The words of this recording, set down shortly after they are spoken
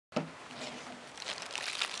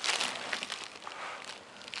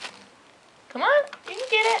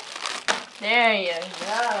it? There you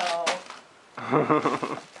go.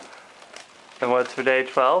 And what's for day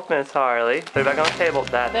 12, Miss Harley? Put it back on the table.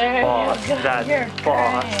 That's there boss. You go. That's You're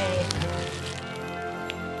boss. great.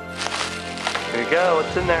 Here you go.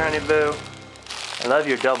 What's in there, honey boo? I love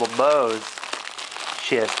your double bows.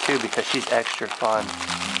 She has two because she's extra fun.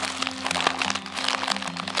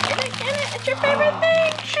 Get it, get it. It's your favorite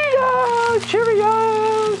thing. Cheetos!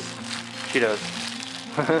 Cheerios! Cheetos.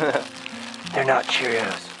 They're not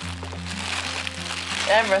Cheerios.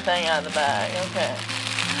 Everything out of the bag. Okay.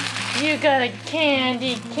 You got a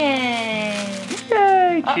candy cane.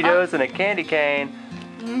 Yay! Cheetos and a candy cane.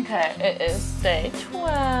 Okay, it is day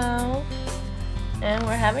 12. And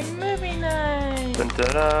we're having movie night. Dun, da,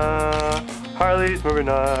 da. Harley's movie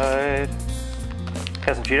night.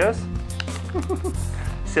 Got some Cheetos?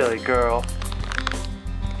 Silly girl.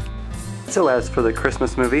 So as for the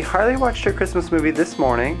Christmas movie, Harley watched her Christmas movie this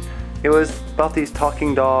morning. It was about these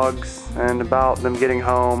talking dogs and about them getting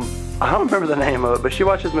home. I don't remember the name of it, but she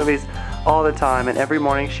watches movies all the time, and every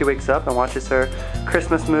morning she wakes up and watches her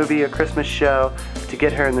Christmas movie, a Christmas show, to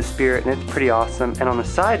get her in the spirit, and it's pretty awesome. And on the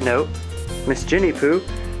side note, Miss Jenny Pooh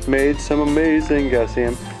made some amazing, you guys see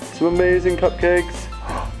them, some amazing cupcakes.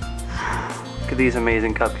 Look at these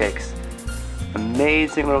amazing cupcakes.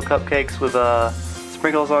 Amazing little cupcakes with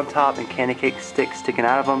sprinkles on top and candy cake sticks sticking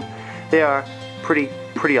out of them. They are pretty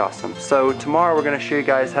awesome. So tomorrow we're going to show you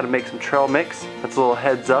guys how to make some trail mix. That's a little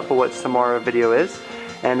heads up of what tomorrow's video is.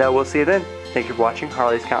 And we'll see you then. Thank you for watching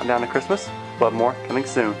Harley's Countdown to Christmas. We'll have more coming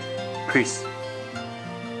soon. Peace.